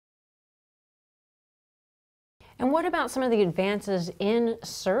And what about some of the advances in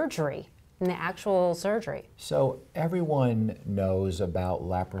surgery, in the actual surgery? So everyone knows about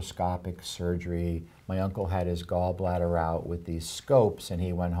laparoscopic surgery. My uncle had his gallbladder out with these scopes and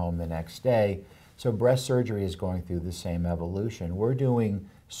he went home the next day. So breast surgery is going through the same evolution. We're doing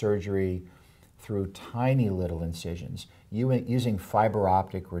surgery through tiny little incisions, using fiber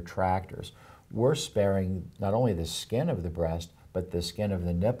optic retractors. We're sparing not only the skin of the breast, but the skin of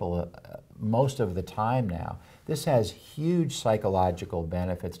the nipple most of the time now. This has huge psychological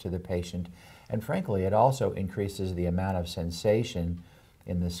benefits to the patient, and frankly, it also increases the amount of sensation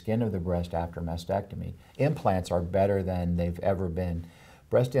in the skin of the breast after mastectomy. Implants are better than they've ever been.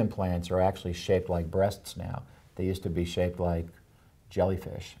 Breast implants are actually shaped like breasts now. They used to be shaped like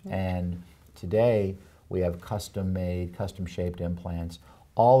jellyfish, and today we have custom-made, custom-shaped implants.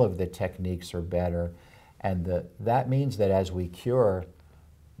 All of the techniques are better, and that means that as we cure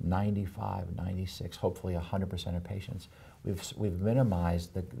 95, 96, hopefully 100% of patients, we've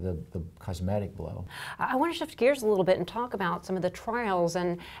minimized the cosmetic blow. I want to shift gears a little bit and talk about some of the trials.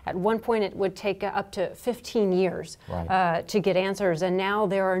 And at one point it would take up to 15 years to get answers, and now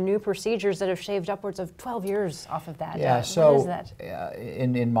there are new procedures that have shaved upwards of 12 years off of that. Yeah, so what is that?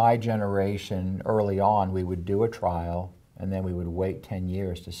 In my generation, early on, we would do a trial and then we would wait 10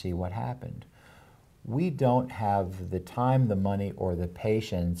 years to see what happened. We don't have the time, the money, or the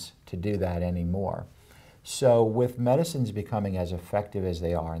patience to do that anymore. So with medicines becoming as effective as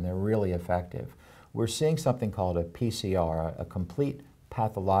they are, and they're really effective, we're seeing something called a PCR, a complete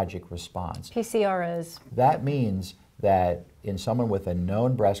pathologic response. PCR is? That means that in someone with a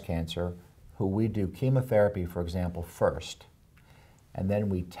known breast cancer, who we do chemotherapy, for example, first, and then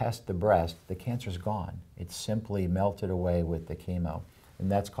we test the breast, the cancer's gone. It's simply melted away with the chemo. And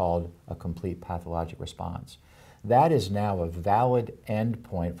that's called a complete pathologic response. That is now a valid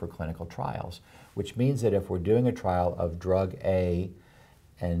endpoint for clinical trials, which means that if we're doing a trial of drug A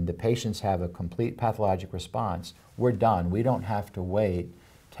and the patients have a complete pathologic response, we're done. We don't have to wait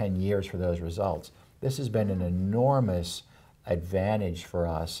 10 years for those results. This has been an enormous advantage for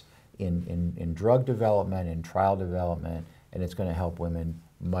us in drug development, in trial development, and it's going to help women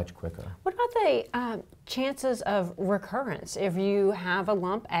much quicker. What about the chances of recurrence if you have a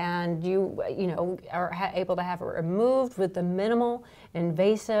lump and you are able to have it removed with the minimal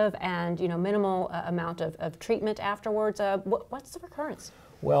invasive and minimal amount of treatment afterwards? What's the recurrence?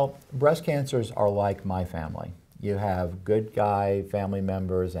 Well, breast cancers are like my family. You have good guy family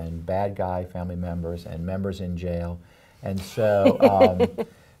members and bad guy family members and members in jail, and so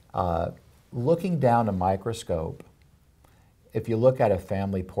looking down a microscope, if you look at a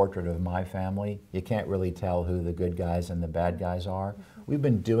family portrait of my family, you can't really tell who the good guys and the bad guys are. We've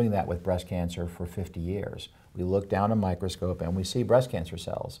been doing that with breast cancer for 50 years. We look down a microscope and we see breast cancer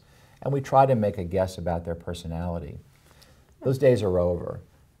cells, and we try to make a guess about their personality. Those days are over.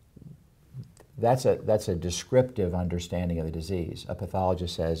 That's a descriptive understanding of the disease. A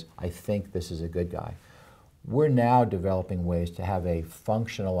pathologist says, I think this is a good guy. We're now developing ways to have a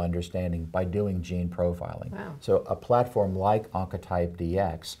functional understanding by doing gene profiling. Wow. So a platform like Oncotype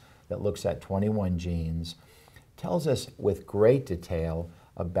DX that looks at 21 genes tells us with great detail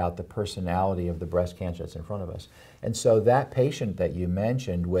about the personality of the breast cancer that's in front of us. And so that patient that you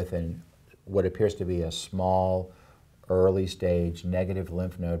mentioned with what appears to be a small, early stage negative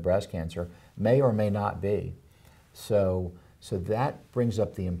lymph node breast cancer may or may not be. So that brings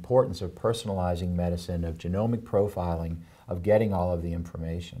up the importance of personalizing medicine, of genomic profiling, of getting all of the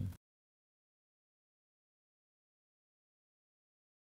information.